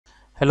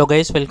Hello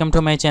guys, welcome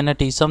to my channel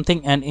Teach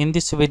Something, and in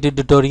this video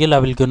tutorial I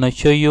will gonna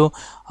show you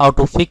how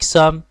to fix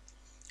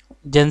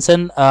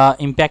Genshin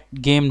impact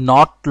game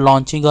not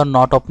launching or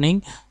not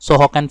opening. So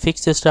how can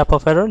fix this type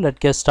of error? Let's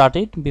get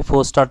started.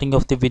 Before starting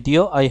of the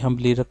video, I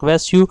humbly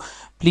request you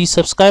please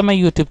subscribe my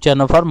YouTube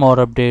channel for more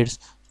updates.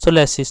 So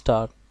let's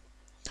start.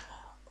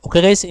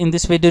 Okay guys, in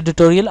this video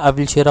tutorial I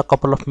will share a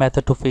couple of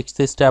methods to fix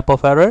this type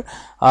of error.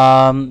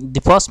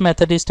 The first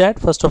method is that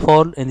first of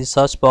all in the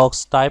search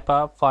box type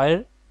a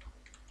firewall,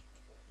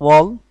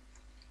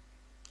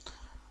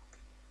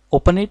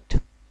 open it,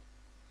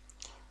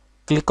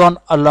 click on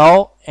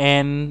allow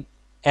an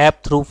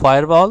app through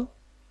firewall,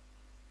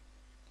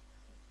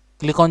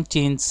 click on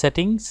change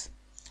settings,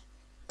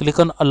 click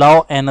on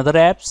allow another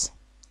apps,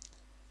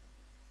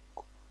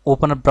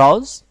 open a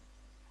browse,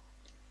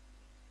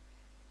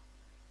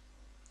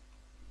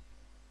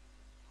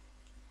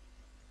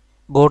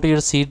 go to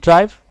your C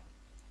drive,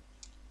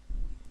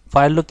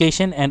 file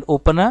location and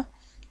open a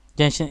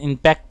Genshin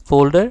impact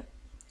folder.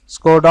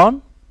 Scroll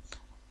down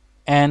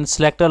and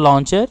select a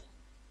launcher,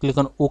 click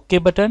on OK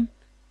button,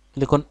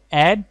 click on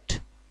add.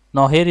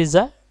 Now here is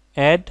a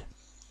add.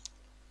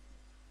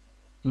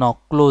 Now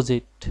close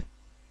it.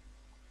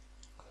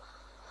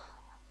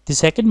 The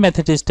second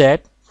method is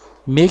that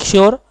make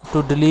sure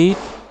to delete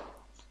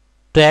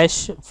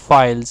trash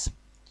files.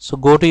 So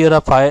go to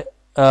your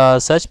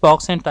search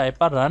box and type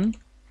a run,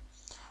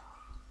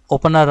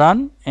 open a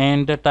run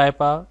and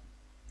type a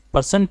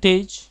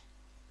percentage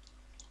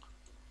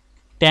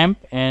temp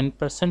and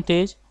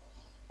percentage,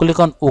 click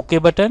on OK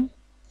button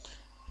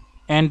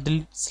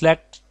and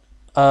select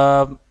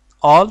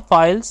all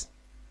files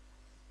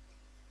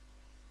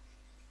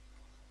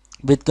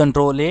with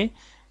Ctrl A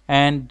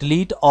and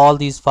delete all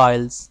these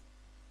files.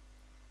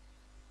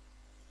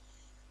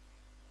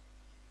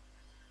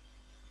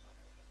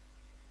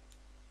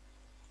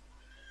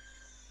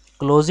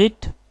 Close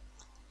it.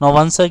 Now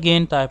once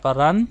again type a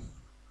run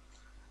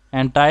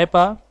and type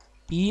a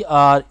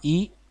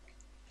PREFETCH,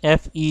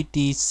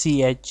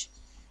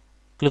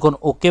 click on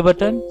OK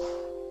button,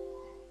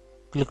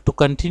 click to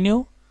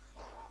continue,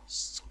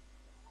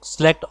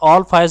 select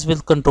all files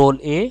with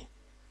Ctrl A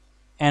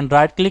and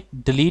right click,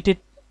 delete it,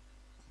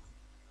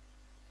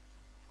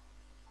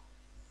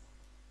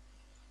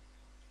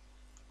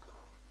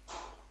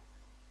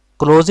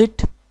 close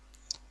it.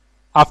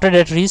 After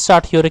that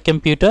restart your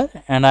computer,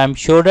 and I am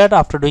sure that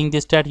after doing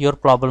this that your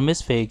problem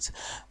is fixed.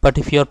 But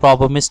if your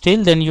problem is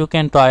still, then you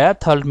can try a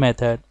third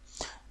method.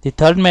 The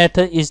third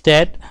method is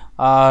that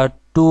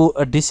to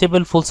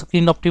disable full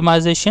screen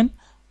optimization.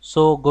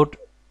 So go to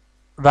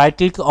right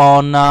click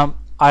on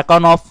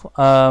icon of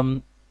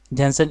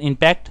Genshin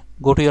impact,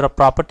 go to your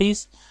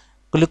properties,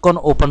 click on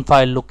open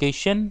file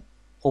location,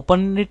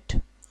 open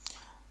it,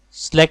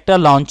 select a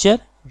launcher,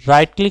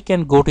 right click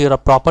and go to your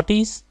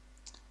properties,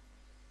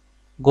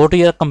 go to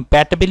your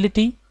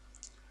compatibility,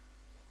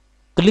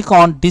 click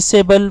on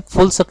disable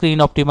full screen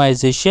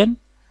optimization,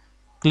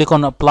 click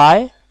on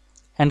apply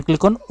and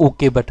click on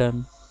OK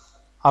button.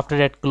 After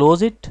that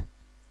close it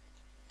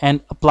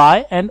and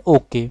apply and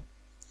OK.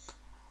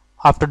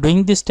 After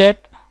doing this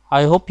step,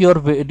 I hope your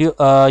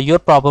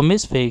problem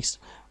is fixed.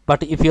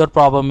 But if your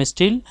problem is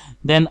still,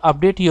 then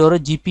update your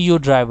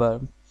GPU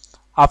driver.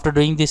 After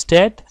doing this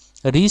step,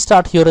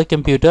 restart your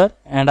computer,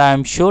 and I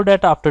am sure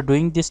that after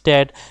doing this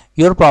step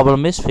your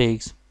problem is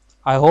fixed.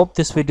 I hope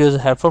this video is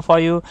helpful for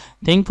you.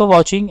 Thank you for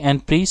watching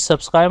and please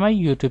subscribe my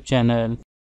YouTube channel.